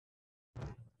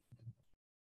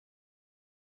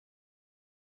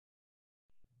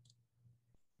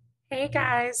Hey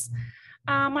guys,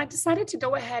 I decided to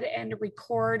go ahead and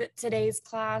record today's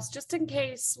class just in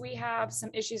case we have some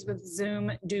issues with Zoom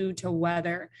due to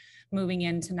weather moving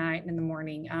in tonight and in the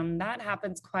morning. That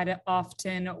happens quite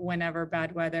often whenever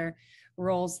bad weather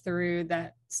rolls through,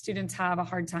 that students have a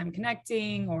hard time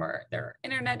connecting or there are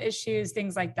internet issues,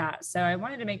 things like that. So I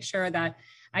wanted to make sure that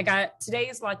I got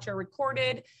today's lecture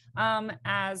recorded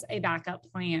as a backup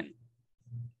plan.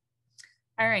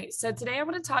 All right, so today I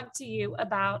want to talk to you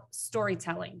about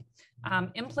storytelling,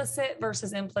 implicit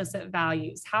versus implicit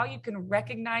values, how you can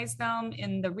recognize them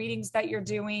in the readings that you're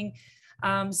doing,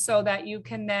 so that you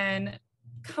can then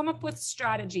come up with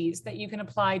strategies that you can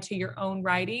apply to your own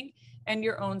writing and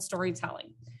your own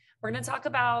storytelling. We're going to talk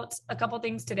about a couple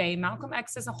things today: Malcolm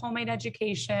X's A Homemade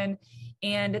Education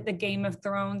and the Game of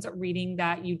Thrones reading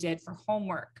that you did for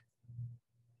homework.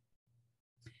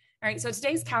 All right, so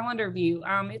today's calendar view.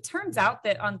 It turns out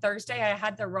that on Thursday I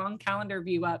had the wrong calendar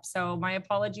view up, so my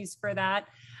apologies for that.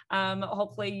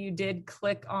 Hopefully you did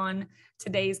click on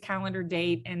today's calendar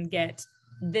date and get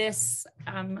this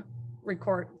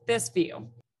this view.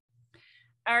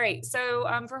 All right, so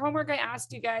for homework, I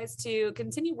asked you guys to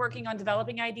continue working on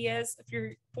developing ideas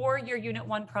for your Unit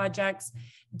 1 projects.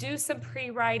 Do some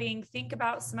pre-writing, think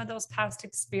about some of those past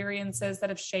experiences that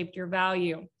have shaped your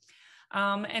value.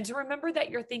 And to remember that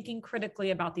you're thinking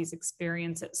critically about these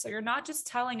experiences. So you're not just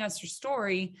telling us your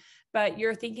story, but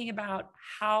you're thinking about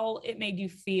how it made you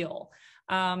feel,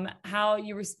 how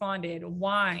you responded,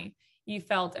 why you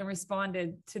felt and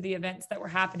responded to the events that were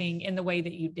happening in the way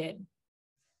that you did.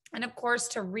 And of course,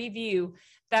 to review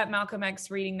that Malcolm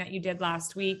X reading that you did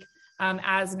last week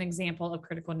as an example of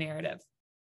critical narrative.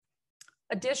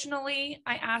 Additionally,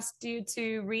 I asked you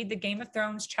to read the Game of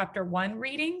Thrones Chapter 1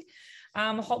 reading.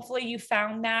 Hopefully you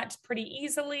found that pretty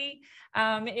easily.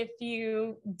 If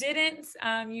you didn't,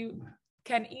 you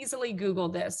can easily Google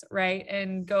this, right?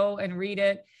 And go and read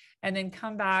it and then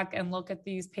come back and look at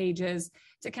these pages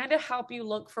to kind of help you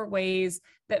look for ways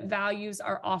that values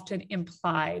are often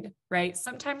implied, right?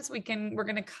 Sometimes we're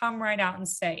going to come right out and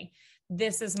say,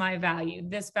 this is my value.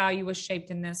 This value was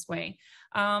shaped in this way.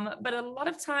 But a lot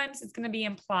of times it's going to be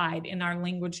implied in our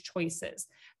language choices.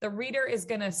 The reader is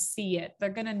going to see it. They're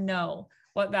going to know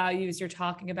what values you're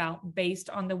talking about based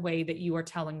on the way that you are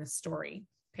telling the story.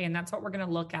 Okay, and that's what we're going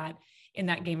to look at in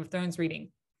that Game of Thrones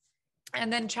reading.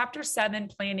 And then Chapter 7,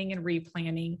 planning and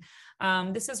replanning.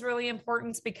 This is really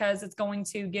important because it's going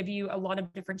to give you a lot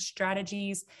of different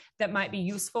strategies that might be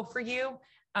useful for you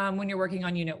when you're working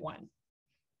on Unit 1.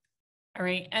 All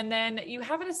right, and then you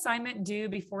have an assignment due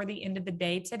before the end of the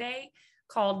day today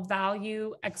called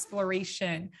Value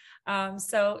Exploration.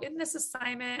 So in this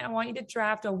assignment, I want you to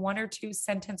draft a 1 or 2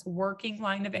 sentence working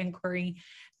line of inquiry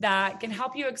that can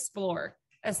help you explore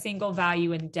a single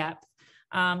value in depth.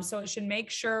 So it should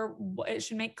make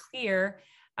clear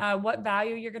what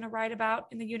value you're going to write about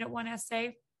in the Unit 1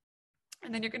 essay.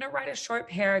 And then you're going to write a short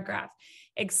paragraph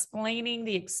explaining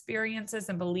the experiences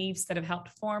and beliefs that have helped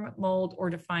form, mold, or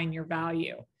define your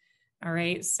value. All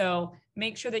right. So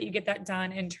make sure that you get that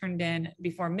done and turned in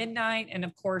before midnight. And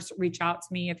of course, reach out to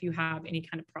me if you have any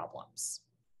kind of problems.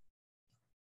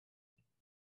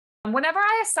 Whenever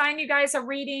I assign you guys a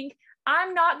reading,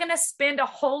 I'm not going to spend a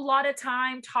whole lot of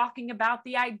time talking about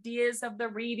the ideas of the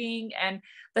reading and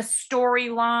the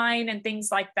storyline and things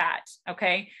like that.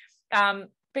 Okay.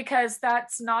 Because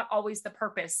that's not always the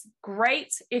purpose.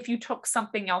 Great if you took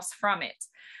something else from it.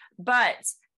 But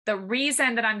the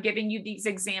reason that I'm giving you these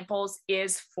examples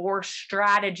is for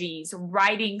strategies,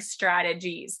 writing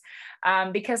strategies,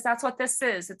 because that's what this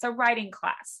is. It's a writing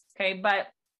class. Okay. But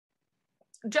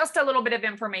just a little bit of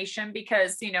information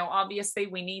because, obviously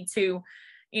we need to,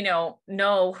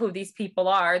 know who these people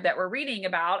are that we're reading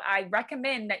about. I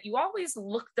recommend that you always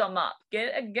look them up,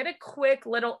 get a quick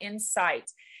little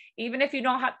insight. Even if you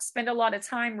don't have to spend a lot of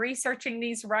time researching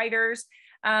these writers,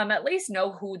 at least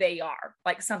know who they are,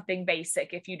 like something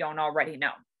basic if you don't already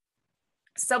know.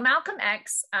 So Malcolm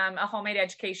X, A Homemade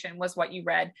Education was what you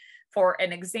read for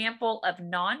an example of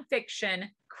nonfiction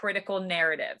critical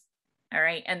narrative. All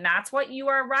right. And that's what you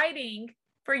are writing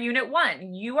for Unit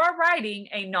 1. You are writing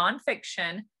a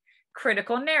nonfiction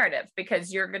critical narrative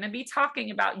because you're going to be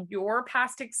talking about your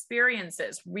past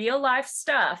experiences, real life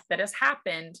stuff that has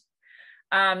happened.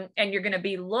 And you're going to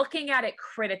be looking at it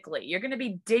critically. You're going to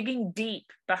be digging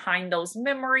deep behind those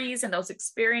memories and those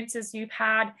experiences you've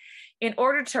had in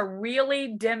order to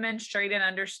really demonstrate an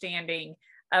understanding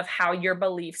of how your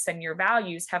beliefs and your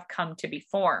values have come to be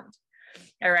formed.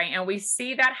 All right. And we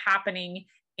see that happening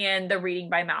in the reading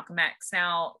by Malcolm X.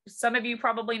 Now, some of you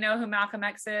probably know who Malcolm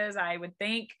X is, I would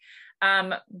think.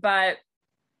 But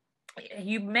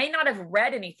you may not have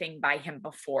read anything by him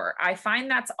before. I find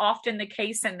that's often the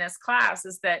case in this class,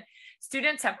 is that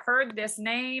students have heard this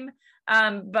name,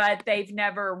 but they've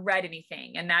never read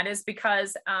anything. And that is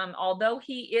because although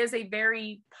he is a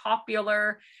very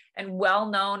popular and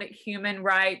well-known human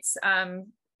rights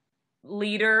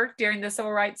leader during the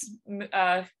civil rights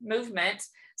movement,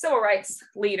 civil rights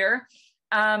leader,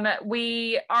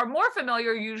 we are more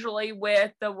familiar usually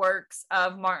with the works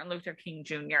of Martin Luther King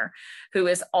Jr., who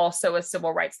is also a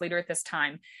civil rights leader at this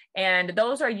time. And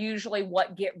those are usually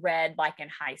what get read like in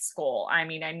high school. I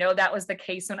mean, I know that was the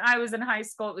case when I was in high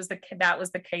school. That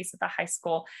was the case at the high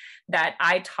school that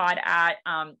I taught at.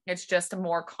 It's just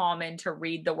more common to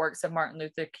read the works of Martin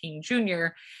Luther King Jr.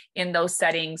 in those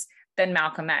settings than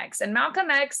Malcolm X. And Malcolm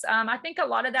X, I think a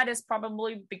lot of that is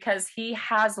probably because he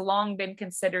has long been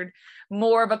considered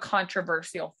more of a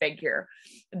controversial figure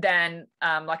than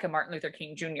like a Martin Luther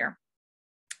King Jr.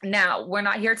 Now, we're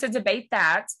not here to debate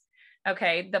that.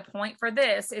 Okay, the point for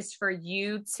this is for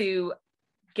you to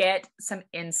get some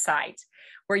insight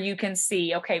where you can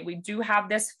see, okay, we do have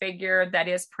this figure that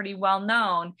is pretty well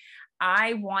known.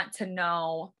 I want to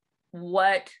know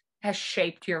what has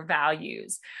shaped your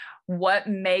values. What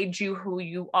made you who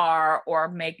you are, or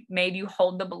made you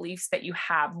hold the beliefs that you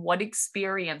have? What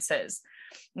experiences?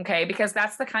 Okay, because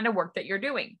that's the kind of work that you're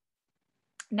doing.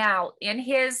 Now, in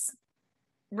this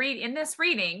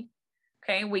reading,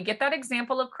 okay, we get that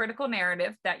example of critical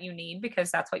narrative that you need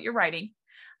because that's what you're writing.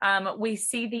 We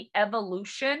see the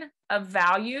evolution of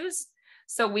values.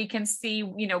 So we can see,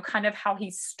 kind of how he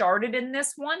started in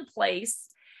this one place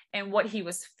and what he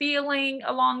was feeling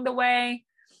along the way.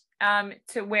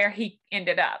 To where he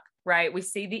ended up, right? We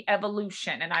see the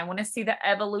evolution, and I want to see the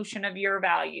evolution of your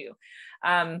value.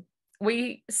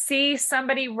 We see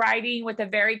somebody writing with a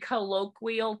very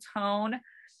colloquial tone.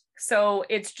 So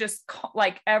it's just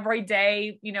like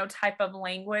everyday, type of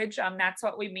language. That's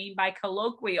what we mean by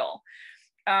colloquial.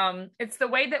 It's the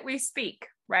way that we speak,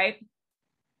 right?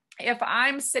 If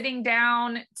I'm sitting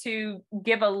down to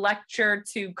give a lecture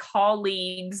to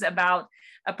colleagues about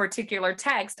a particular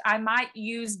text, I might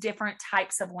use different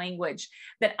types of language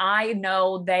that I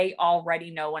know they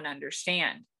already know and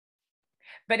understand.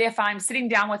 But if I'm sitting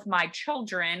down with my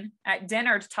children at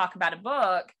dinner to talk about a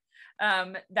book,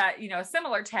 a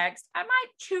similar text, I might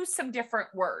choose some different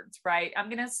words, right? I'm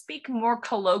going to speak more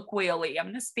colloquially. I'm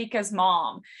going to speak as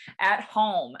mom at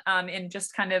home, in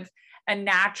just kind of a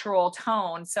natural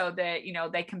tone so that,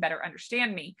 they can better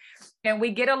understand me. And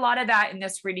we get a lot of that in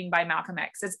this reading by Malcolm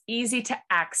X. It's easy to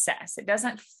access. It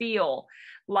doesn't feel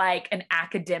like an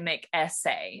academic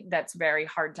essay that's very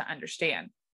hard to understand.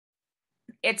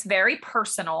 It's very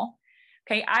personal.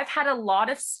 Okay. I've had a lot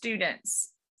of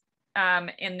students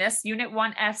in this Unit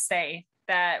 1 essay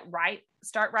that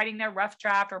start writing their rough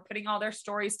draft or putting all their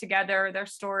stories together, their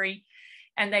story,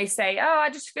 and they say, oh, I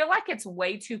just feel like it's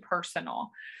way too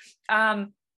personal.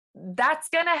 That's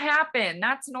going to happen.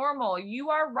 That's normal.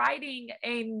 You are writing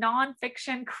a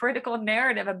nonfiction critical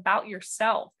narrative about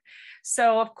yourself.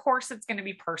 So of course it's going to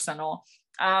be personal.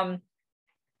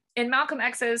 In Malcolm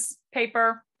X's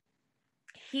paper,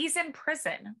 he's in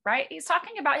prison, right? He's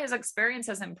talking about his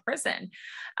experiences in prison,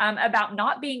 about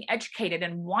not being educated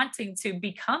and wanting to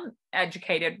become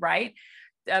educated, right?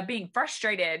 Being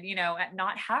frustrated, at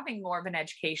not having more of an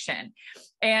education.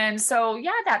 And so,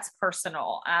 yeah, that's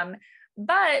personal.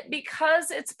 But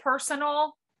because it's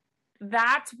personal,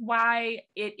 that's why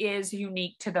it is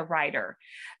unique to the writer.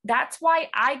 That's why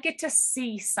I get to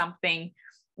see something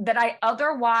that I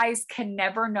otherwise can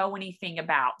never know anything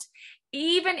about.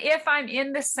 Even if I'm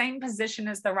in the same position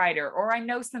as the writer, or I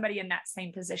know somebody in that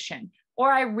same position,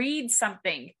 or I read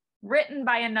something written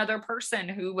by another person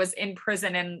who was in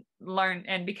prison and learned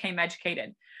and became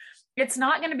educated, it's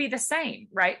not going to be the same,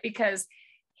 right? Because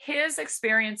his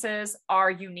experiences are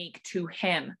unique to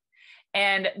him.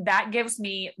 And that gives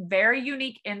me very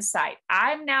unique insight.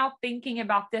 I'm now thinking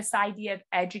about this idea of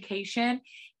education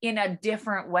in a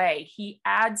different way. He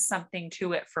adds something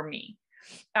to it for me.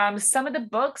 Some of the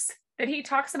books that he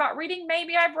talks about reading,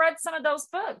 maybe I've read some of those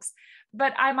books,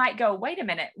 but I might go, wait a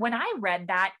minute, when I read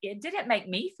that, it didn't make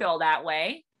me feel that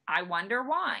way. I wonder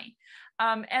why.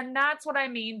 And that's what I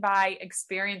mean by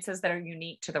experiences that are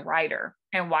unique to the writer,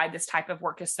 and why this type of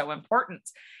work is so important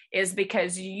is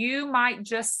because you might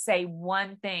just say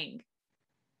one thing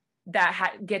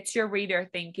that gets your reader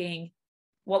thinking,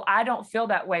 well, I don't feel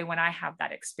that way when I have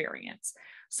that experience.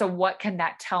 So what can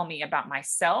that tell me about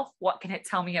myself? What can it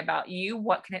tell me about you?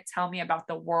 What can it tell me about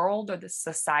the world or the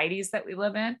societies that we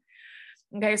live in?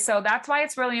 Okay, so that's why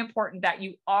it's really important that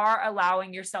you are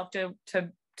allowing yourself to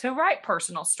write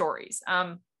personal stories.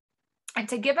 and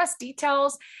to give us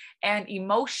details and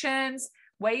emotions,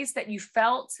 ways that you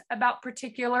felt about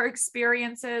particular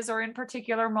experiences or in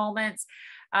particular moments,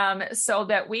 so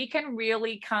that we can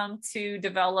really come to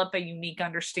develop a unique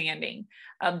understanding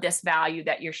of this value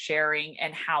that you're sharing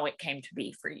and how it came to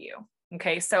be for you.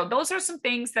 Okay, so those are some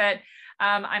things that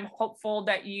I'm hopeful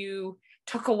that you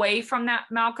took away from that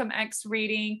Malcolm X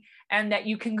reading, and that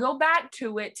you can go back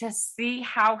to it to see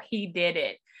how he did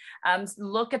it.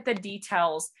 Look at the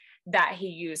details that he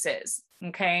uses,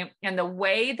 okay, and the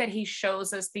way that he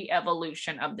shows us the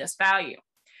evolution of this value.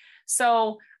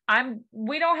 So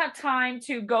we don't have time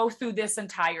to go through this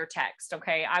entire text,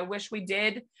 okay? I wish we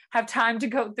did have time to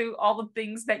go through all the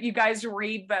things that you guys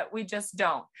read, but we just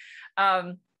don't.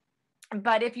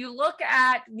 But if you look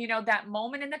at, that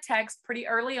moment in the text pretty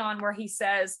early on where he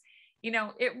says,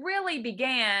 it really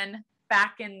began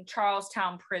back in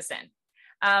Charlestown prison.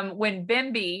 When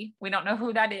Bimby, we don't know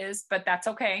who that is, but that's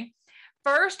okay,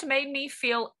 first made me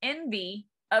feel envy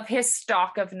of his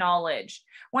stock of knowledge.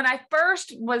 When I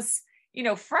first was,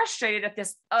 frustrated at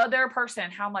this other person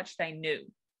and how much they knew.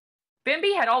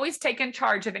 Bimby had always taken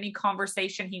charge of any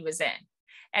conversation he was in,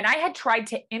 and I had tried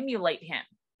to emulate him.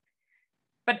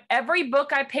 But every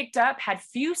book I picked up had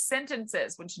few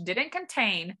sentences which didn't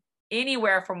contain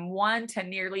anywhere from one to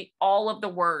nearly all of the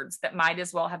words that might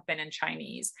as well have been in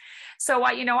Chinese. So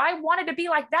I wanted to be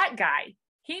like that guy.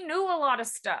 He knew a lot of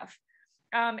stuff.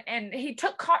 And he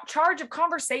took charge of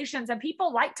conversations, and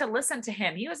people liked to listen to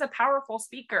him. He was a powerful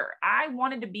speaker. I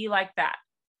wanted to be like that.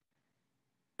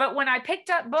 But when I picked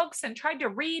up books and tried to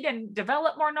read and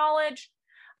develop more knowledge,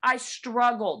 I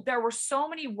struggled. There were so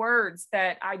many words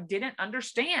that I didn't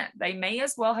understand. They may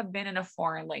as well have been in a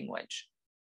foreign language.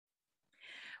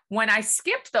 When I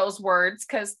skipped those words,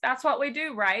 because that's what we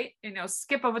do, right?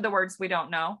 Skip over the words we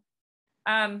don't know.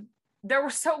 There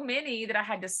were so many that I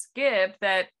had to skip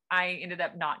that I ended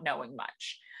up not knowing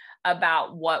much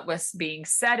about what was being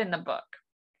said in the book.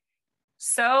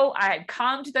 So I had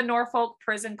come to the Norfolk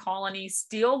prison colony,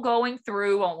 still going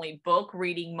through only book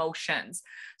reading motions.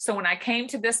 So when I came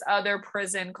to this other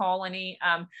prison colony,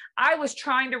 I was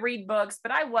trying to read books,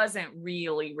 but I wasn't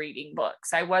really reading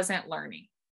books. I wasn't learning.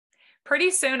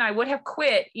 Pretty soon I would have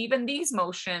quit even these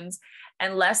motions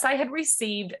unless I had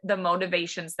received the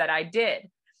motivations that I did.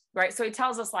 Right. So he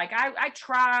tells us, like, I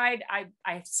tried,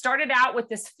 I started out with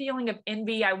this feeling of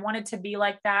envy. I wanted to be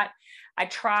like that. I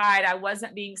tried, I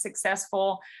wasn't being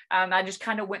successful. I just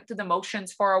kind of went through the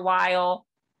motions for a while.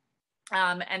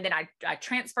 And then I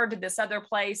transferred to this other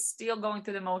place, still going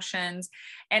through the motions.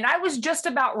 And I was just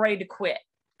about ready to quit,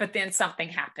 but then something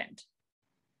happened.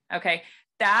 Okay.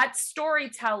 That's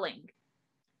storytelling.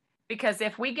 Because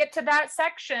if we get to that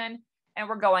section and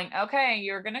we're going, okay,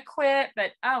 you're going to quit,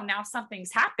 but oh, now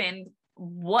something's happened.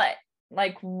 What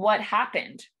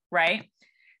happened, right?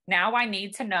 Now I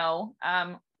need to know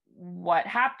what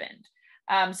happened.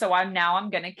 So I'm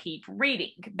going to keep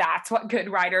reading. That's what good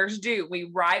writers do. We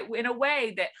write in a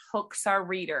way that hooks our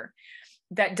reader,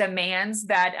 that demands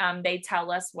that they tell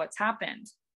us what's happened.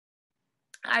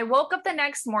 I woke up the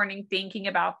next morning thinking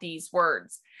about these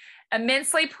words.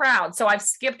 Immensely proud. So I've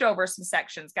skipped over some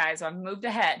sections, guys. So I've moved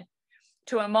ahead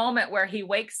to a moment where he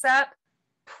wakes up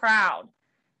proud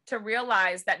to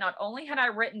realize that not only had I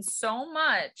written so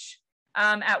much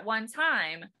at one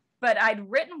time, but I'd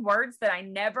written words that I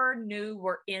never knew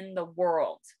were in the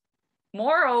world.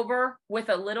 Moreover, with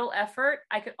a little effort,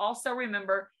 I could also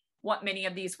remember what many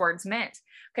of these words meant.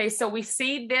 Okay, so we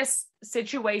see this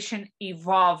situation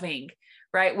evolving,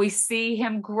 right? We see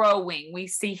him growing, we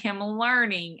see him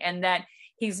learning, and that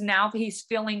he's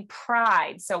feeling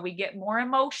pride. So we get more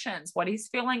emotions, what he's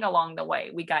feeling along the way.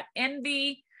 We got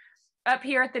envy up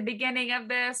here at the beginning of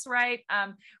this, right?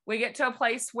 We get to a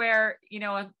place where,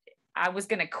 I was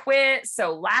going to quit.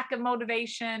 So lack of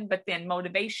motivation, but then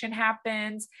motivation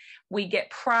happens. We get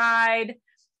pride.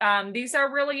 These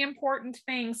are really important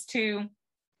things to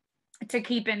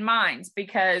keep in mind,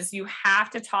 because you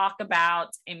have to talk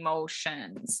about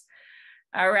emotions.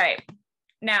 All right.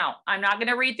 Now, I'm not going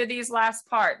to read through these last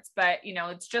parts, but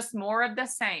it's just more of the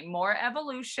same, more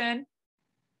evolution.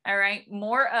 All right.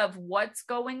 More of what's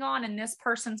going on in this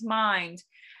person's mind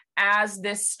as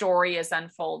this story is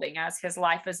unfolding, as his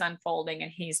life is unfolding,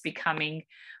 and he's becoming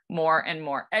more and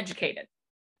more educated.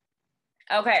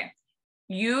 Okay.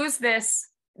 Use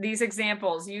these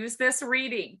examples, use this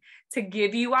reading to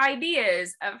give you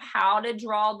ideas of how to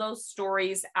draw those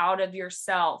stories out of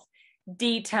yourself,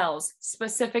 details,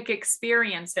 specific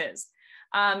experiences.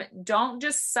 Don't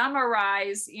just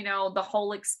summarize, the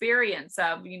whole experience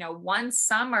of, one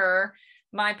summer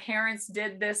my parents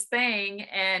did this thing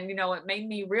and, it made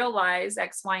me realize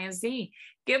X, Y, and Z.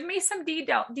 Give me some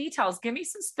details. Give me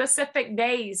some specific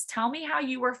days. Tell me how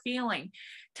you were feeling.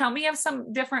 Tell me of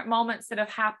some different moments that have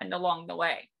happened along the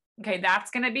way. Okay,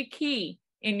 that's going to be key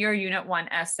in your Unit 1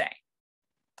 essay.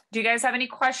 Do you guys have any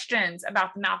questions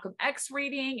about the Malcolm X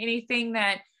reading? Anything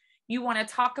that you want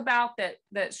to talk about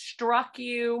that struck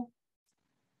you?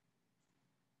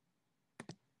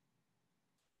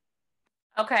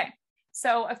 Okay,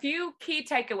 so a few key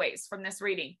takeaways from this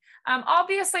reading.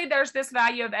 Obviously, there's this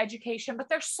value of education, but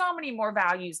there's so many more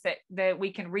values that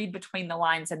we can read between the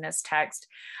lines in this text.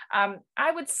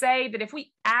 I would say that if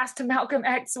we asked Malcolm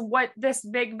X what this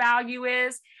big value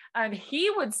is, he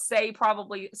would say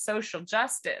probably social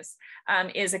justice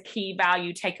is a key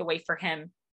value takeaway for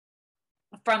him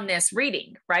from this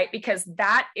reading, right? Because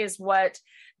that is what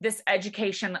this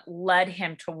education led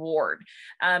him toward,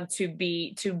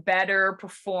 to better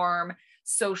perform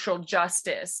social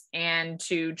justice and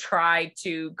to try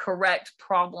to correct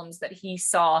problems that he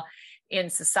saw in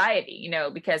society,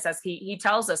 because as he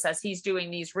tells us, as he's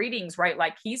doing these readings, right,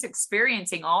 like he's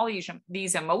experiencing all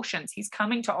these emotions, he's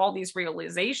coming to all these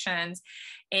realizations,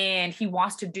 and he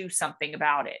wants to do something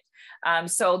about it.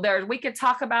 So we could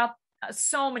talk about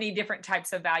so many different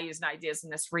types of values and ideas in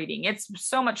this reading. It's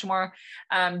so much more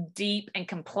deep and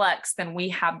complex than we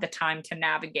have the time to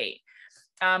navigate.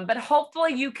 But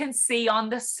hopefully you can see on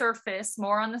the surface,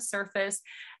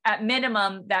 at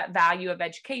minimum, that value of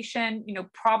education.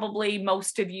 Probably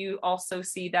most of you also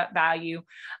see that value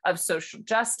of social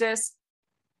justice.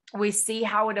 We see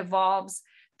how it evolves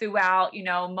throughout,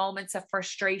 moments of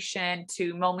frustration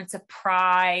to moments of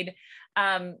pride,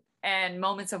 and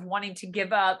moments of wanting to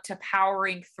give up to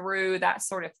powering through, that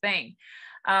sort of thing.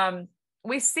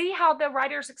 We see how the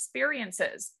writer's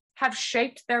experiences have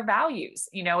shaped their values.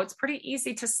 It's pretty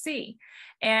easy to see.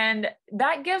 And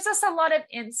that gives us a lot of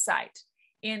insight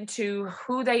into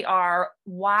who they are,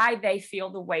 why they feel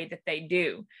the way that they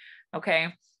do.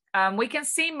 Okay. We can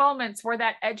see moments where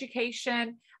that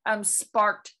education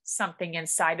sparked something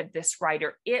inside of this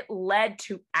writer. It led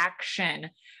to action,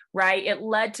 right? It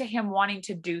led to him wanting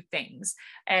to do things.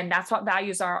 And that's what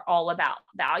values are all about.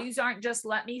 Values aren't just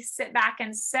let me sit back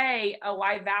and say, oh,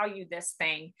 I value this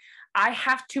thing. I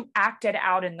have to act it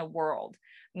out in the world.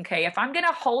 Okay. If I'm going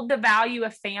to hold the value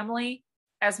of family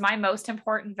as my most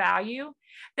important value,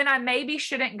 then I maybe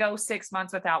shouldn't go 6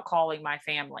 months without calling my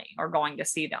family or going to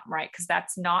see them, right? Because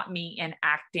that's not me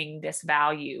enacting this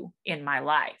value in my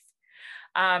life.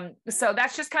 So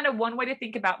that's just kind of one way to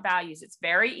think about values. It's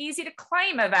very easy to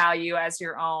claim a value as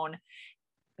your own.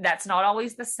 That's not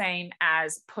always the same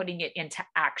as putting it into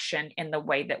action in the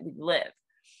way that we live.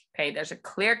 Okay, there's a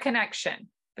clear connection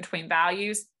between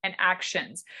values and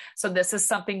actions. So this is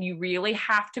something you really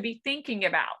have to be thinking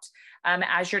about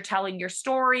as you're telling your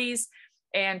stories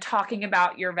and talking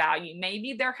about your value.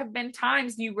 Maybe there have been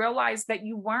times you realize that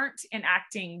you weren't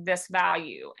enacting this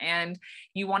value and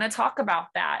you want to talk about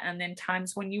that. And then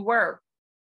times when you were.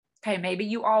 Okay, maybe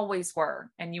you always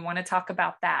were and you want to talk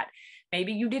about that.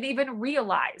 Maybe you didn't even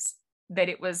realize that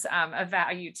it was a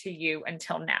value to you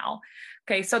until now.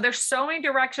 Okay, so there's so many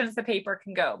directions the paper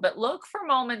can go, but look for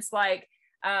moments like,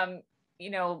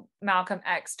 Malcolm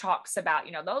X talks about,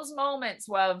 those moments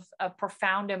of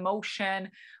profound emotion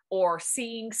or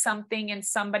seeing something in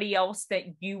somebody else that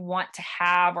you want to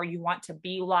have or you want to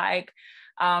be like,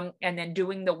 and then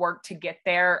doing the work to get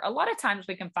there. A lot of times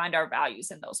we can find our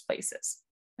values in those places.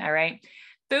 All right.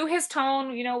 Through his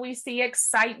tone, we see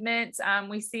excitement.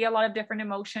 We see a lot of different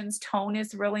emotions. Tone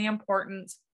is really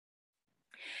important.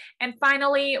 And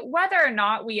finally, whether or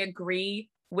not we agree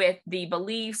with the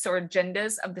beliefs or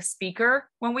agendas of the speaker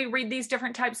when we read these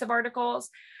different types of articles,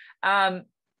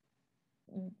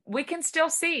 we can still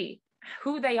see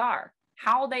who they are,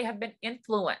 how they have been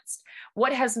influenced,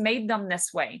 what has made them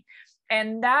this way.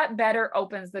 And that better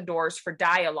opens the doors for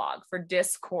dialogue, for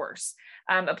discourse,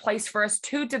 a place for us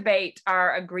to debate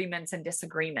our agreements and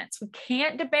disagreements. We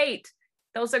can't debate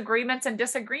those agreements and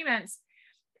disagreements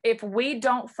if we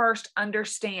don't first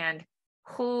understand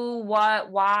who,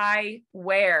 what, why,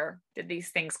 where did these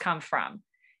things come from,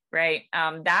 right?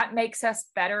 That makes us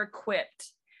better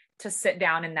equipped to sit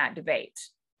down in that debate.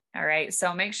 All right.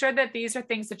 So make sure that these are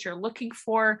things that you're looking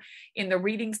for in the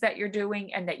readings that you're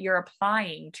doing and that you're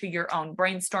applying to your own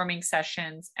brainstorming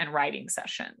sessions and writing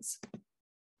sessions.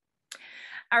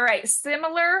 All right.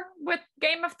 Similar with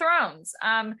Game of Thrones.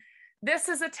 This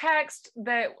is a text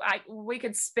that we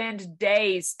could spend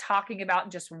days talking about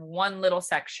just one little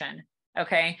section.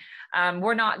 Okay.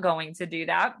 We're not going to do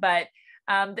that, but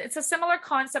it's a similar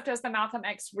concept as the Malcolm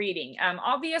X reading.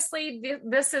 Obviously,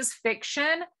 this is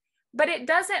fiction, But it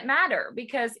doesn't matter,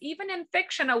 because even in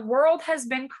fiction, a world has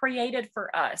been created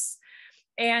for us.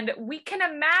 And we can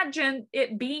imagine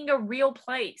it being a real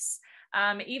place.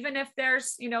 Even if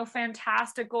there's,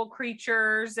 fantastical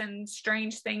creatures and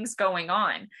strange things going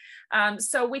on.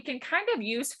 So we can kind of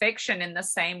use fiction in the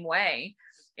same way,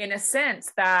 in a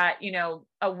sense that,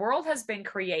 a world has been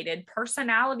created,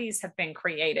 personalities have been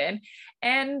created,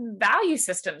 and value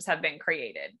systems have been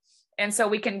created. And so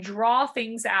we can draw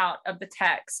things out of the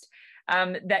text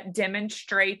that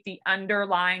demonstrate the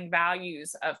underlying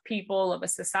values of people, of a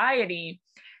society,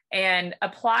 and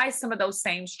apply some of those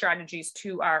same strategies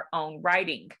to our own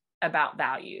writing about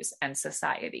values and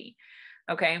society.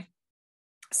 Okay.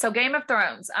 So Game of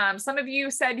Thrones, some of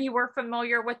you said you were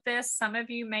familiar with this. Some of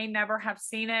you may never have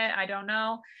seen it. I don't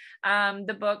know.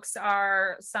 The books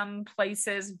are some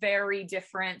places very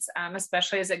different,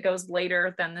 especially as it goes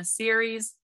later than the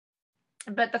series.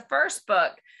 But the first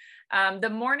book,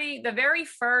 the very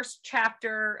first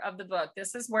chapter of the book,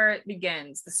 this is where it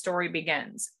begins. The story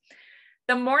begins.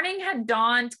 The morning had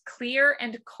dawned clear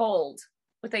and cold,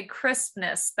 with a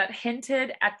crispness that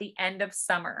hinted at the end of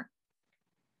summer.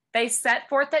 They set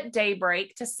forth at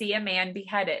daybreak to see a man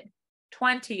beheaded,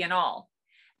 20 in all,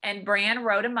 and Bran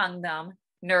rode among them,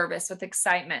 nervous with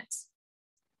excitement.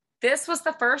 This was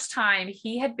the first time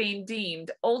he had been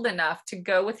deemed old enough to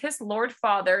go with his lord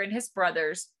father and his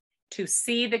brothers to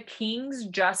see the king's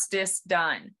justice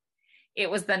done. It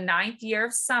was the 9th year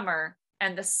of summer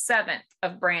and the 7th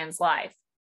of Bran's life.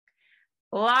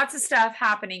 Lots of stuff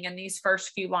happening in these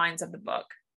first few lines of the book.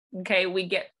 Okay, we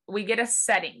get a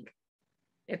setting.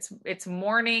 It's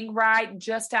morning, right?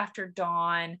 Just after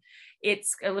dawn.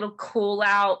 It's a little cool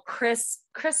out,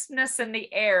 crispness in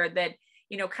the air that,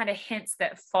 kind of hints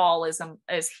that fall is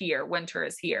here, winter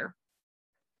is here.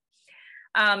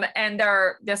 And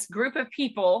this group of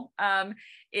people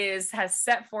has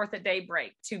set forth at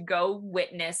daybreak to go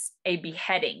witness a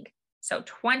beheading. So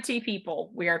 20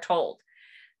 people, we are told.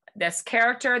 This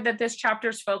character that this chapter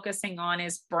is focusing on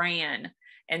is Bran,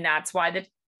 and that's why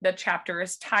the chapter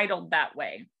is titled that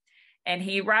way. And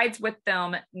he rides with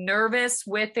them, nervous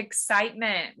with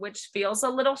excitement, which feels a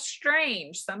little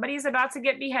strange. Somebody's about to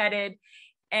get beheaded,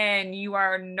 and you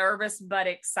are nervous but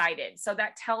excited. So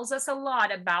that tells us a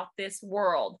lot about this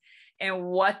world and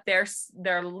what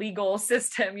their legal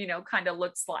system, kind of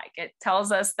looks like. It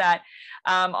tells us that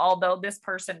although this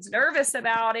person's nervous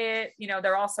about it,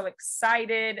 they're also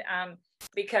excited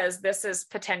because this is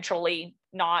potentially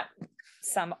not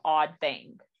some odd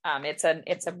thing. It's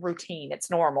a routine.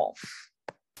 It's normal.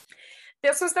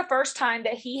 This was the first time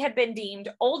that he had been deemed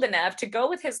old enough to go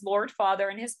with his lord father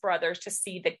and his brothers to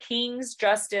see the king's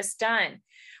justice done.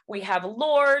 We have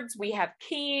lords, we have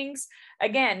kings.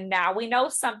 Again, now we know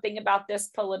something about this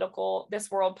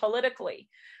world politically.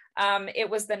 It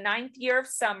was the 9th year of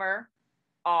summer.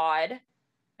 Odd.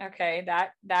 Okay,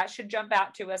 that should jump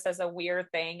out to us as a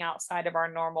weird thing outside of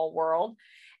our normal world.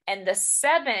 And the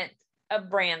 7th of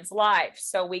Bran's life.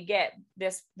 So we get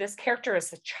this character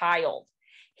is a child.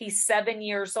 He's 7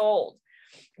 years old,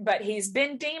 but he's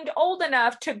been deemed old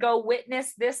enough to go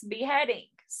witness this beheading.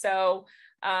 So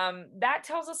that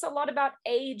tells us a lot about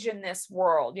age in this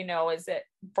world. Is it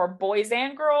for boys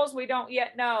and girls? We don't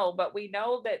yet know, but we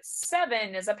know that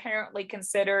 7 is apparently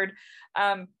considered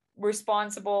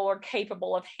responsible or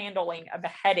capable of handling a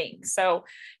beheading. So,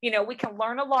 we can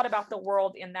learn a lot about the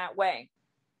world in that way.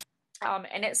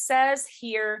 And it says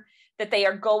here that they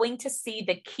are going to see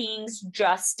the king's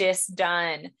justice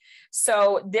done.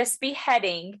 So this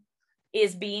beheading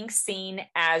is being seen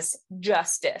as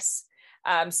justice.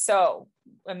 So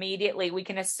immediately we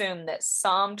can assume that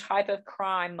some type of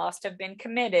crime must have been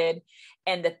committed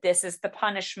and that this is the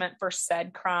punishment for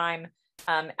said crime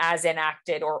as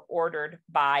enacted or ordered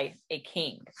by a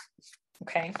king.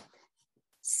 Okay.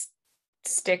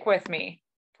 Stick with me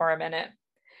for a minute.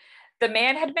 The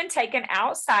man had been taken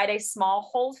outside a small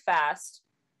holdfast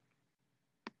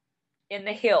in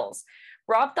the hills.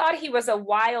 Robb thought he was a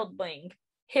wildling,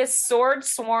 his sword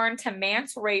sworn to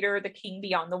Mance Rayder, the king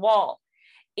beyond the wall.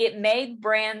 It made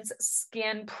Bran's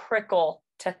skin prickle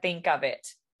to think of it.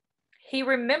 He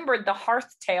remembered the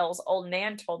hearth tales old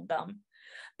Nan told them.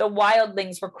 The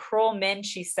wildlings were cruel men,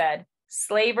 she said,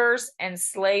 slavers and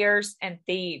slayers and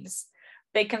thieves.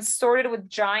 They consorted with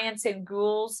giants and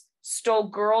ghouls, stole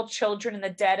girl children in the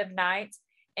dead of night,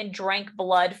 and drank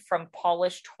blood from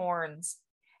polished horns.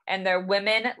 And their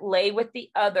women lay with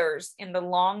the others in the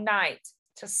long night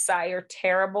to sire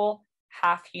terrible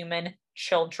half-human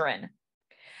children.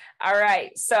 All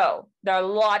right, so there are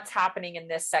lots happening in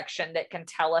this section that can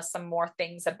tell us some more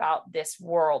things about this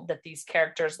world that these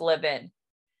characters live in,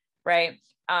 right?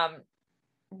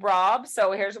 Robb,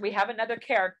 so we have another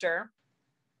character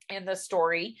in the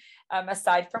story,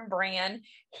 aside from Bran.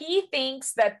 He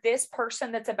thinks that this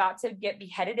person that's about to get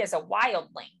beheaded is a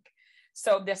wildling.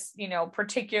 So this,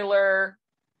 particular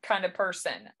kind of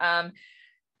person.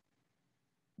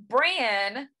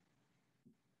 Bran,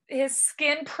 his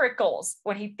skin prickles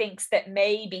when he thinks that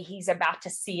maybe he's about to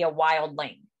see a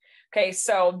wildling. Okay,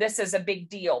 so this is a big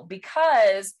deal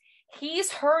because he's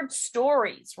heard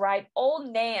stories, right? Old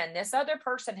Nan, this other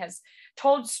person, has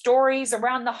told stories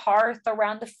around the hearth,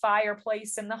 around the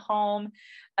fireplace in the home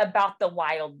about the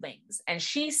wildlings. And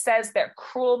she says they're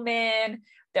cruel men,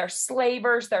 they're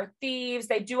slavers, they're thieves,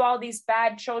 they do all these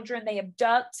bad children, they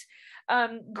abduct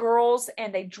girls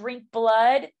and they drink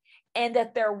blood, and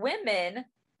that their women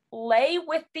lay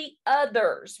with the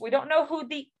others. We don't know who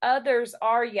the others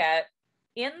are yet,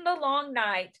 in the long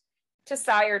night to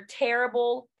sire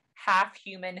terrible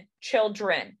half-human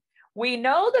children. We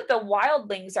know that the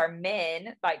wildlings are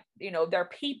men, like, they're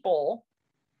people.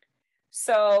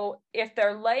 So if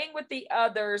they're laying with the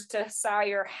others to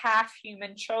sire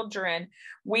half-human children,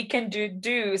 we can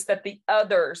deduce that the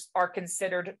others are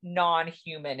considered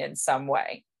non-human in some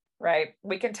way, right?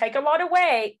 We can take a lot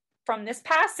away from this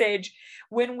passage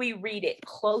when we read it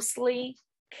closely,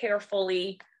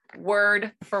 carefully,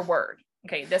 word for word.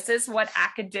 Okay, this is what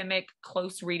academic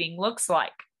close reading looks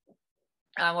like,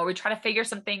 where we try to figure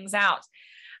some things out.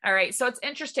 All right, so it's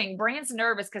interesting. Bran's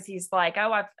nervous because he's like,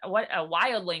 "Oh, what a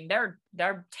wildling!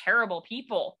 They're terrible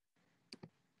people."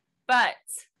 But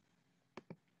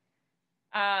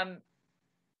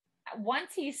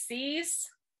once he sees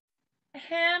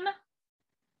him,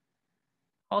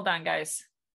 hold on, guys.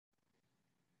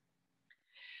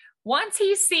 Once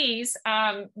he sees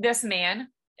this man,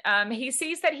 he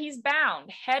sees that he's bound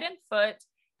head and foot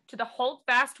to the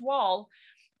holdfast wall,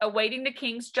 awaiting the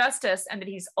king's justice, and that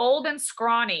he's old and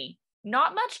scrawny,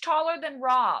 not much taller than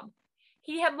Robb.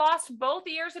 He had lost both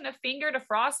ears and a finger to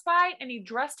frostbite, and he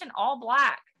dressed in all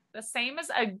black, the same as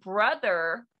a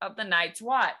brother of the Night's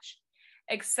Watch,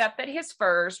 except that his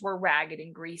furs were ragged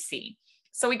and greasy.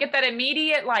 So we get that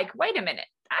immediate, like, wait a minute,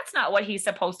 that's not what he's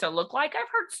supposed to look like. I've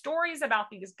heard stories about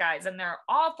these guys, and they're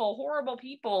awful, horrible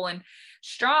people, and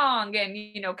strong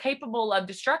and, capable of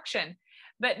destruction.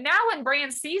 But now when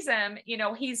Bran sees him,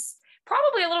 he's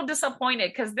probably a little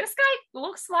disappointed because this guy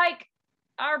looks like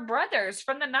our brothers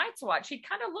from the Night's Watch. He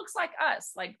kind of looks like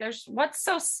us. Like, what's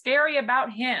so scary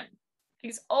about him?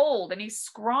 He's old and he's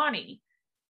scrawny.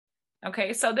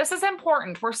 Okay, so this is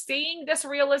important. We're seeing this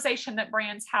realization that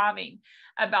Bran's having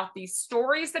about these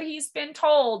stories that he's been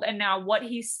told and now what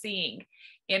he's seeing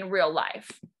in real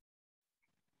life.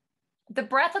 The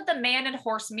breath of the man and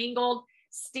horse mingled,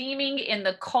 steaming in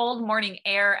the cold morning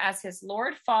air as his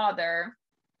Lord Father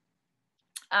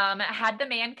had the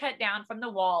man cut down from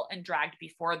the wall and dragged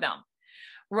before them.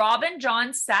 Robb and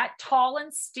Jon sat tall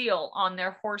and still on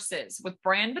their horses, with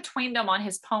Bran between them on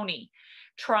his pony,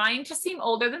 trying to seem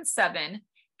older than 7,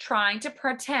 trying to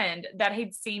pretend that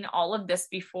he'd seen all of this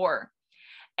before.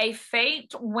 A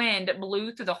faint wind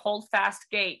blew through the holdfast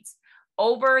gates.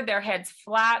 Over their heads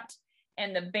flapped,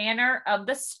 and the banner of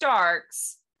the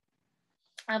Starks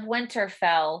of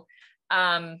Winterfell,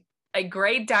 a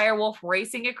gray direwolf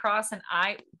racing across an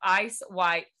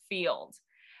ice-white field.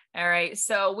 All right,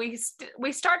 so we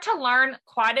start to learn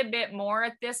quite a bit more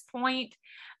at this point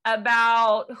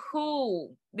about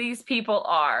who these people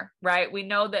are, right? We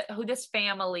know that who this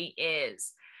family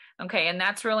is. Okay, and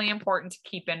that's really important to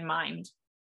keep in mind.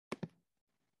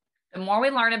 The more we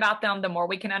learn about them, the more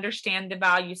we can understand the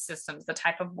value systems, the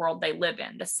type of world they live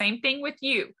in. The same thing with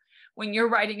you. When you're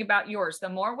writing about yours, the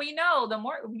more we know, the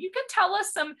more you can tell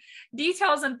us some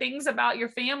details and things about your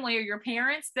family or your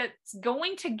parents that's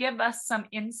going to give us some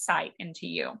insight into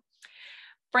you.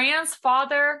 Bran's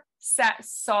father sat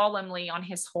solemnly on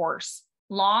his horse,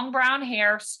 long brown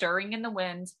hair stirring in the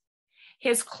wind.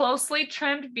 His closely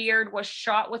trimmed beard was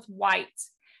shot with white,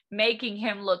 making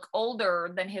him look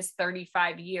older than his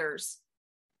 35 years.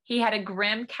 He had a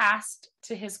grim cast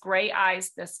to his gray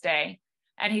eyes this day,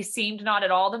 and he seemed not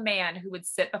at all the man who would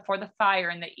sit before the fire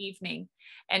in the evening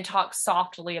and talk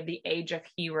softly of the age of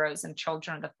heroes and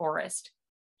children of the forest.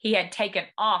 He had taken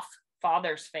off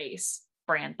father's face,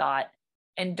 Bran thought,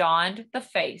 and donned the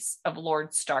face of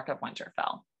Lord Stark of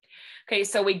Winterfell. Okay,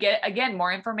 so we get, again,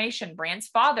 more information. Bran's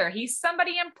father, he's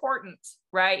somebody important,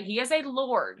 right? He is a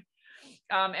lord.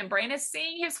 And Bran is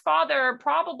seeing his father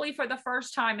probably for the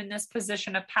first time in this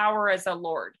position of power as a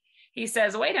lord. He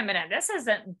says, wait a minute, this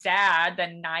isn't Dad, the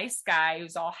nice guy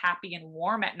who's all happy and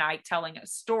warm at night telling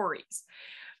us stories.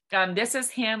 This is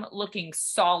him looking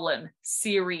solemn,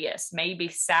 serious, maybe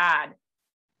sad.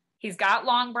 He's got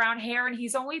long brown hair and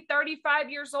he's only 35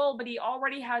 years old, but he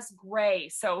already has gray.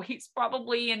 So he's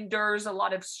probably endures a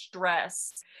lot of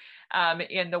stress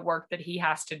in the work that he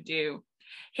has to do.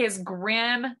 His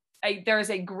there's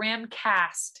a grim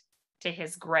cast to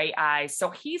his gray eyes.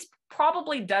 So he's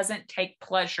probably doesn't take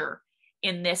pleasure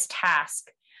in this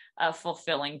task of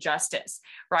fulfilling justice,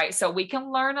 right? So we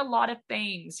can learn a lot of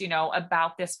things,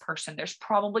 about this person. There's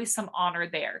probably some honor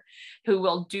there, who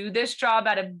will do this job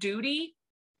out of duty,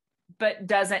 but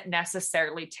doesn't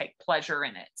necessarily take pleasure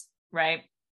in it, right?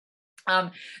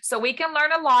 So we can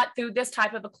learn a lot through this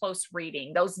type of a close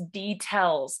reading, those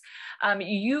details.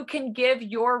 You can give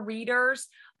your readers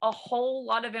a whole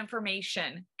lot of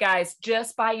information, guys,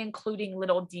 just by including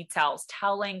little details,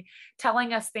 telling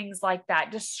us things like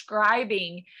that,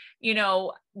 describing,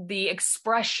 the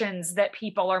expressions that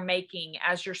people are making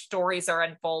as your stories are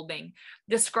unfolding,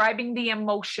 describing the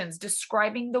emotions,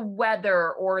 describing the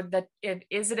weather, or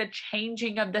is it a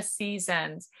changing of the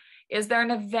seasons? Is there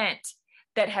an event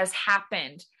that has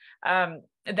happened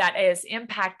that is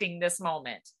impacting this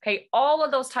moment? Okay, all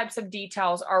of those types of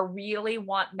details are really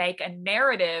what make a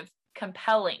narrative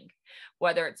compelling,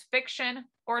 whether it's fiction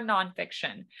or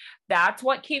nonfiction. That's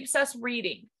what keeps us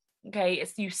reading. Okay,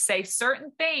 if you say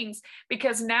certain things,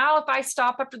 because now if I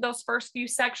stop after those first few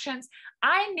sections,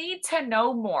 I need to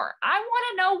know more. I want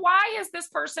to know, why is this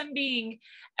person being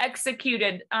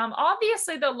executed?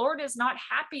 Obviously, the Lord is not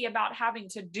happy about having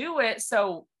to do it.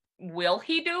 So will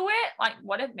he do it? Like,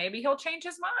 what if maybe he'll change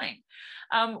his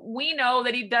mind? We know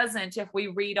that he doesn't if we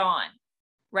read on,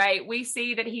 right? We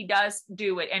see that he does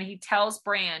do it. And he tells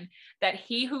Bran that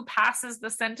he who passes the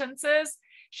sentences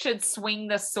should swing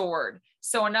the sword.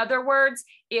 So in other words,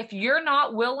 if you're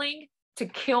not willing to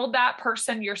kill that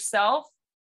person yourself,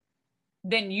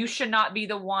 then you should not be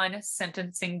the one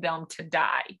sentencing them to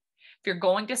die. If you're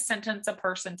going to sentence a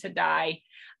person to die,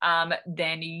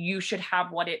 then you should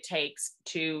have what it takes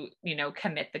to,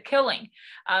 commit the killing,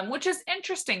 which is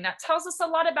interesting. That tells us a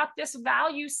lot about this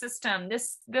value system,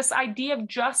 this idea of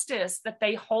justice that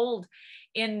they hold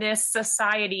in this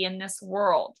society, in this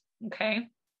world. Okay.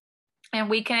 And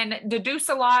we can deduce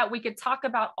a lot. We could talk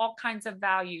about all kinds of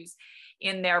values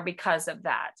in there because of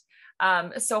that.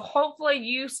 So hopefully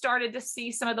you started to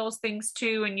see some of those things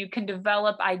too, and you can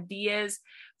develop ideas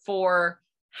for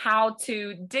how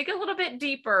to dig a little bit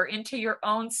deeper into your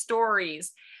own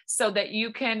stories so that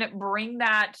you can bring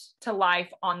that to life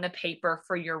on the paper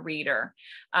for your reader.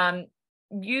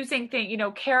 Using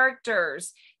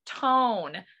characters,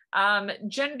 tone,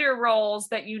 gender roles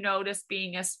that you notice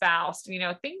being espoused,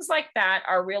 things like that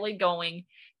are really going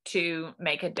to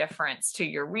make a difference to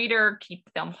your reader, keep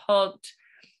them hooked,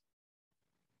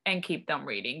 and keep them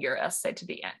reading your essay to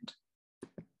the end.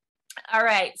 All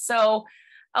right, so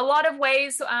a lot of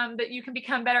ways that you can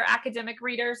become better academic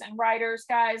readers and writers,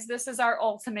 guys. This is our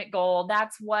ultimate goal.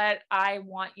 That's what I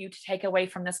want you to take away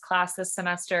from this class this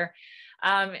semester.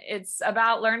 It's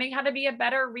about learning how to be a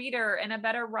better reader and a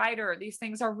better writer. These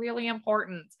things are really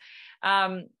important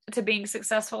to being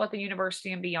successful at the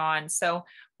university and beyond. So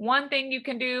one thing you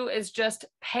can do is just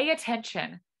pay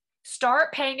attention.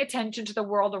 Start paying attention to the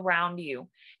world around you,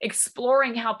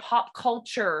 exploring how pop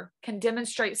culture can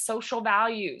demonstrate social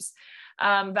values.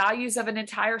 Values of an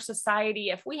entire society.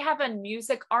 If we have a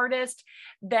music artist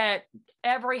that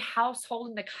every household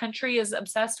in the country is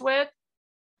obsessed with,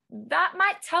 that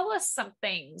might tell us some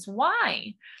things.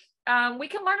 Why? We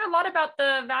can learn a lot about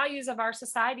the values of our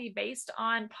society based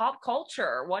on pop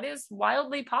culture. What is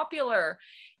wildly popular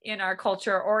in our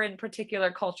culture or in particular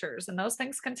cultures? And those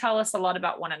things can tell us a lot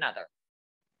about one another.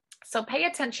 So pay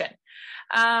attention.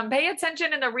 Pay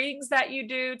attention in the readings that you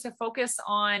do to focus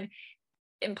on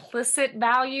implicit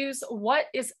values, what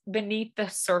is beneath the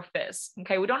surface.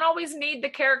 Okay, we don't always need the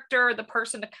character or the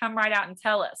person to come right out and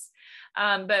tell us,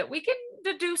 but we can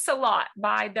deduce a lot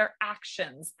by their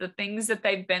actions, the things that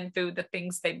they've been through, the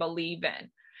things they believe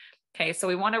in. Okay, so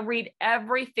we want to read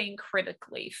everything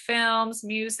critically: films,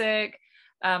 music,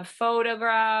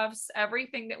 photographs,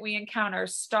 everything that we encounter.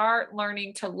 Start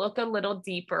learning to look a little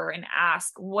deeper and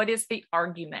ask, what is the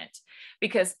argument?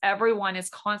 Because everyone is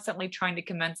constantly trying to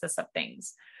convince us of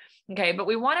things. Okay, but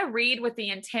we want to read with the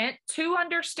intent to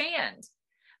understand,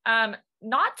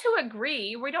 not to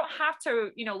agree. We don't have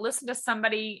to, listen to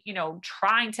somebody,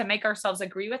 trying to make ourselves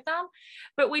agree with them,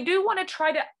 but we do want to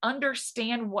try to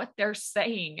understand what they're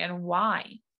saying and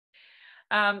why.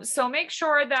 So make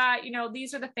sure that,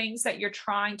 these are the things that you're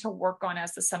trying to work on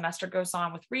as the semester goes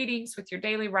on with readings, with your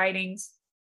daily writings,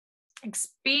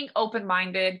 being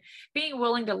open-minded, being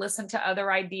willing to listen to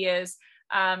other ideas.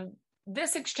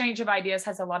 This exchange of ideas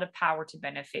has a lot of power to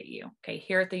benefit you, okay,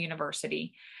 here at the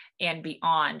university. and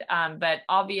beyond. But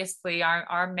obviously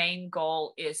our main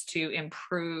goal is to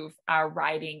improve our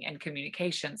writing and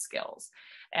communication skills.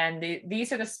 And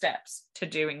these are the steps to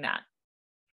doing that.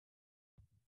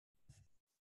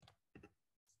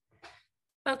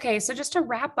 Okay, so just to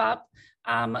wrap up,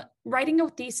 writing a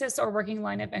thesis or working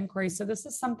line of inquiry. So this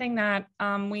is something that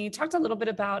we talked a little bit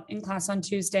about in class on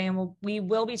Tuesday, and we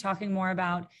will be talking more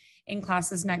about in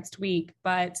classes next week.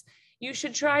 But you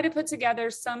should try to put together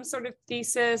some sort of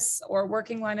thesis or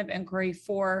working line of inquiry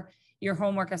for your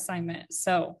homework assignment.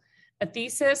 So a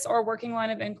thesis or working line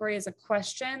of inquiry is a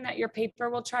question that your paper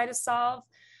will try to solve.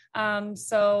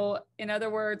 So in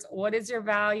other words, what is your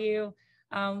value?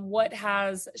 What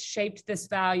has shaped this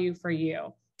value for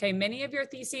you? Okay, many of your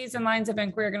theses and lines of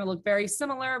inquiry are going to look very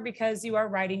similar because you are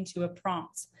writing to a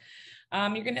prompt.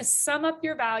 You're going to sum up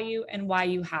your value and why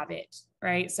you have it,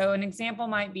 right? So an example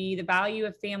might be the value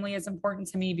of family is important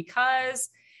to me because,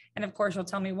 and of course you'll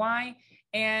tell me why,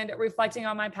 and reflecting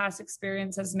on my past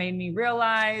experience has made me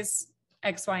realize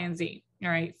X, Y, and Z. All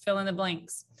right, fill in the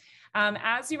blanks.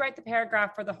 As you write the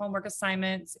paragraph for the homework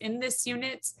assignments in this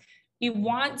unit, you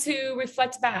want to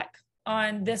reflect back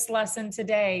on this lesson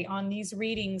today, on these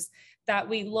readings that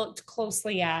we looked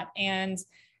closely at and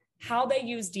how they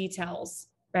use details,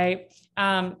 right?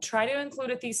 Try to include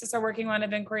a thesis or working line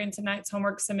of inquiry in tonight's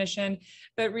homework submission,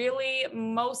 but really,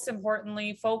 most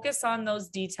importantly, focus on those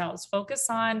details. Focus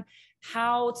on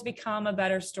how to become a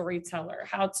better storyteller,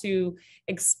 how to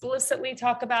explicitly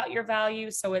talk about your value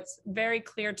so it's very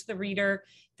clear to the reader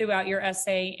throughout your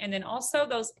essay. And then also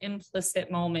those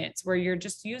implicit moments where you're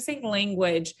just using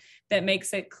language that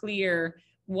makes it clear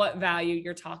what value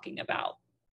you're talking about.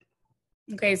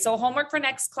 Okay, so homework for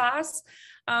next class.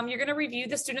 You're going to review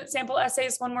the student sample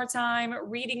essays one more time,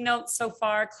 reading notes so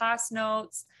far, class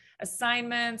notes,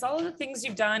 assignments, all of the things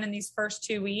you've done in these first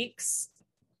 2 weeks.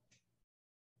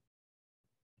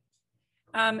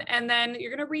 And then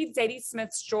you're going to read Zadie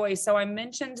Smith's Joy. So I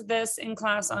mentioned this in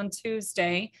class on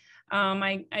Tuesday.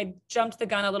 I jumped the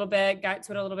gun a little bit, got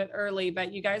to it a little bit early,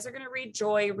 but you guys are going to read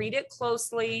Joy, read it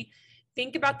closely,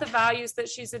 think about the values that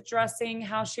she's addressing,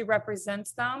 how she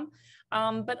represents them,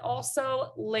 but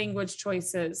also language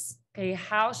choices, okay,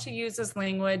 how she uses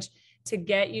language to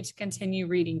get you to continue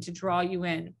reading, to draw you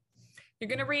in. You're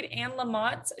going to read Anne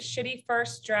Lamott's Shitty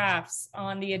First Drafts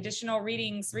on the additional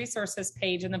readings resources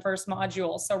page in the first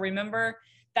module. So remember,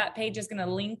 that page is going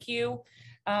to link you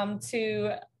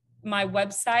to my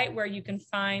website where you can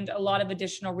find a lot of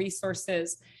additional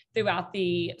resources throughout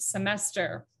the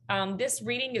semester. This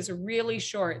reading is really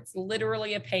short. It's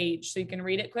literally a page, so you can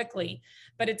read it quickly.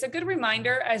 But it's a good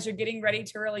reminder as you're getting ready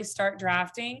to really start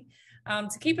drafting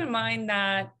to keep in mind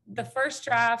that the first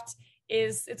draft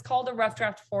it's called a rough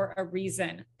draft for a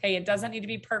reason. Okay, it doesn't need to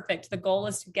be perfect. The goal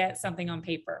is to get something on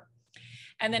paper.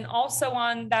 And then also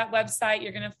on that website,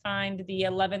 you're going to find the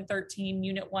 1113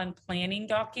 Unit 1 planning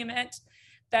document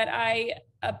that I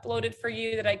uploaded for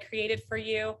you, that I created for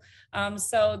you.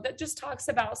 So that just talks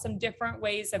about some different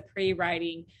ways of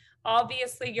pre-writing.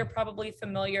 Obviously, you're probably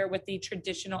familiar with the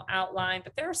traditional outline,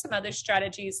 but there are some other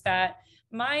strategies that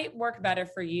might work better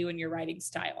for you and your writing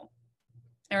style.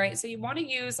 All right, so you want to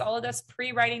use all of this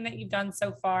pre-writing that you've done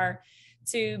so far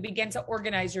to begin to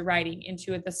organize your writing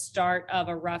into the start of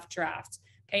a rough draft.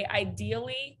 Okay,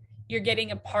 ideally, you're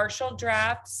getting a partial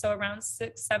draft, so around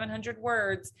 600-700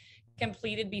 words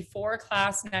completed before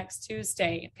class next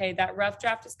Tuesday. Okay, that rough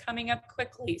draft is coming up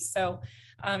quickly, so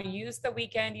use the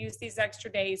weekend, use these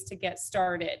extra days to get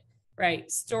started,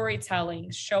 right? Storytelling,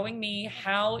 showing me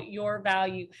how your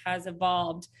value has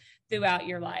evolved throughout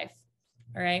your life.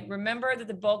 All right. Remember that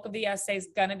the bulk of the essay is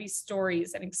going to be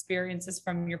stories and experiences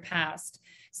from your past.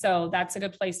 So that's a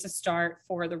good place to start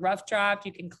for the rough draft.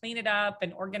 You can clean it up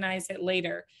and organize it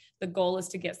later. The goal is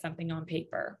to get something on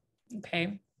paper.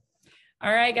 Okay.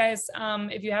 All right, guys.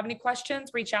 If you have any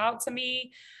questions, reach out to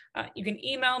me. You can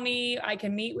email me. I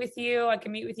can meet with you. I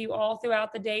can meet with you all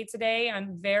throughout the day today.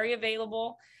 I'm very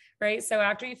available. Right. So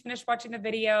after you finish watching the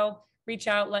video, reach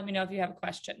out. Let me know if you have a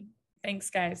question. Thanks,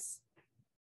 guys.